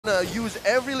Use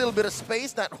every little bit of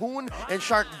space that Hoon and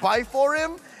Shark buy for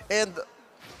him, and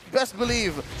best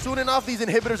believe, soon enough, these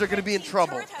inhibitors are going to be in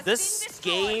trouble. This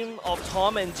game of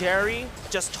Tom and Jerry,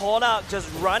 just Todak just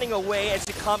running away as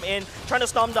you come in, trying to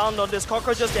stomp down on this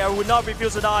cockroaches there, would not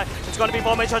refuse to die. It's going to be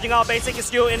Foreman charging out, basic is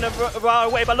still in the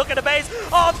right way, but look at the base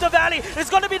of the Valley. It's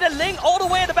going to be the Link all the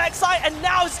way at the backside, and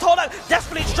now it's Todak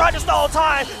desperately trying to stall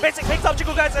time. Basic picks up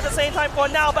Chiku guys at the same time for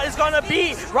now, but it's going to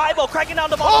be Rival cracking down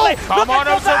the bottom lane. Come on,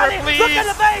 Observer, please. Look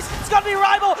at the base. It's going to be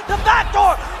Rival. The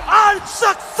backdoor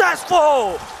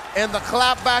unsuccessful. And the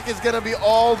clapback is going to be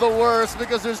all the worse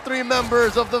because there's 3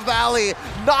 members of the Valley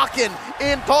knocking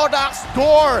in Todak's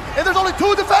door. And there's only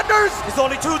 2 defenders! There's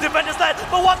only 2 defenders left,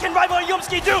 but what can Rival and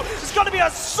Yumski do? It's going to be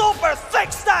a super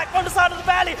thick stack on the side of the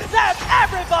Valley. There's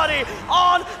everybody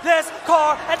on this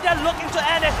car, and they're looking to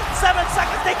end it. 7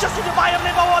 seconds, they just need to buy him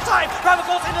in one more time. Rival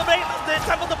goes into the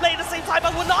temple to play at the same time,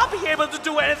 but will not be able to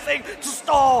do anything to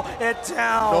stall it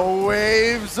down. No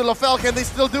waves. LaFell, can they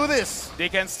still do this? They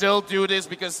can still do this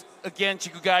because, again,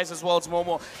 Chiku guys as well as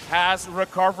Momo has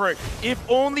recovered. If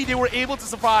only they were able to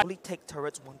survive. Only take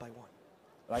turrets one by one.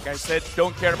 Like I said,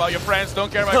 don't care about your friends,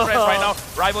 don't care about your friends right now.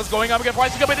 Rival's going up against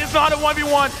White Chica, but it's not a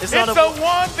 1v1. It's a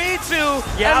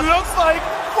 1v2. Yeah. And looks like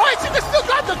White Chica still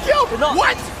got the kill.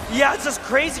 What? Yeah, it's just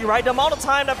crazy, right? The amount of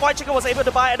time that White Chicken was able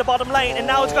to buy at the bottom lane, and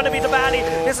now it's going to be the Valley.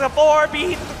 It's a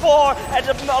 4v4 at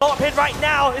the top pit right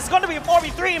now. It's going to be a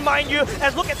 4v3, mind you.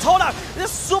 And look at Todak. They're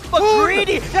super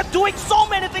greedy. They're doing so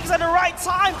many things at the right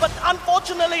time, but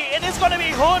unfortunately, it is going to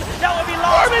be Hoon that will be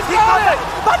lost.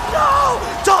 But no!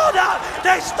 Todak!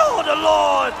 They stole the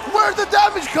Lord! Where'd the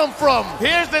damage come from?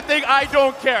 Here's the thing, I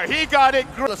don't care. He got it.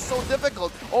 It's so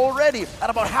difficult already at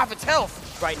about half its health.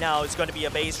 Right now, it's going to be a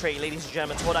base trade, ladies and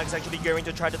gentlemen. Todak is actually going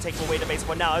to try to take away the base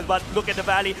for now. But look at the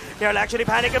Valley. They're actually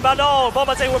panicking, but no.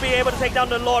 Bombasay will be able to take down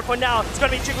the Lord for now. It's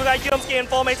going to be Chikugai, Yumski, and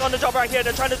Four Mates on the job right here.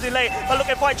 They're trying to delay. But look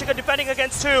at White Chicken defending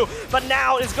against 2. But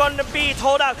now it's going to be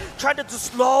Todak trying to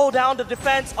slow down the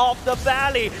defense of the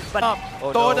Valley. But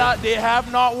Todak, they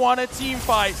have not won a team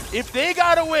fight. If they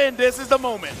got to win, this is the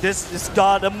moment. This is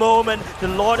the moment. The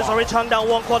Lord is already chunk down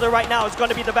 1 quarter right now. It's going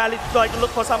to be the Valley to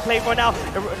look for some play for now.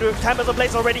 The Tempest of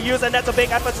Place already used, and that's a big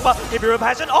effort spot. If you're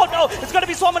passion, oh no, it's going to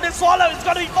be Swarm and Swallow. It's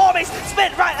going to be Four Mates.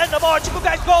 Spin right at the board. Chiku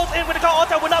guys goes in with the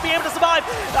counter, will not be able to survive.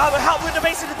 Help with the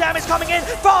base of the damage coming in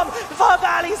from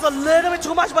Valley. It's a little bit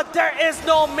too much, but there is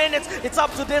no minutes. It's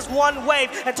up to this 1 wave,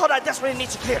 and Todak desperately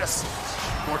needs to clear this.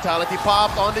 Mortality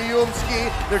popped onto Yumski.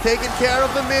 They're taking care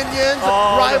of the minions.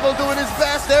 Rival doing his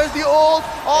best. There's the ult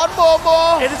on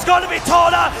Momo. It is going to be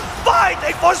Todak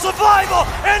fighting for survival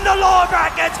in the lower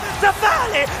brackets. The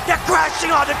Valley, they're crashing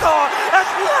on the core. And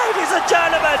ladies and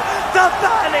gentlemen, the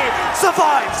Valley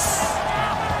survives.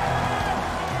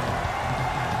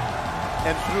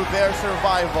 And through their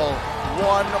survival,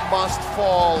 1 must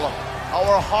fall.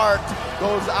 Our heart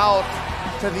goes out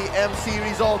to the M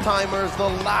Series all-timers. The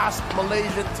last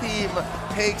Malaysian team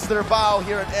takes their bow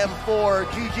here at M4.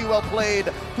 GG well played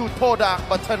to Todak,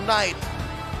 but tonight,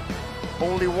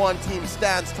 only 1 team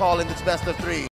stands tall in this best of 3.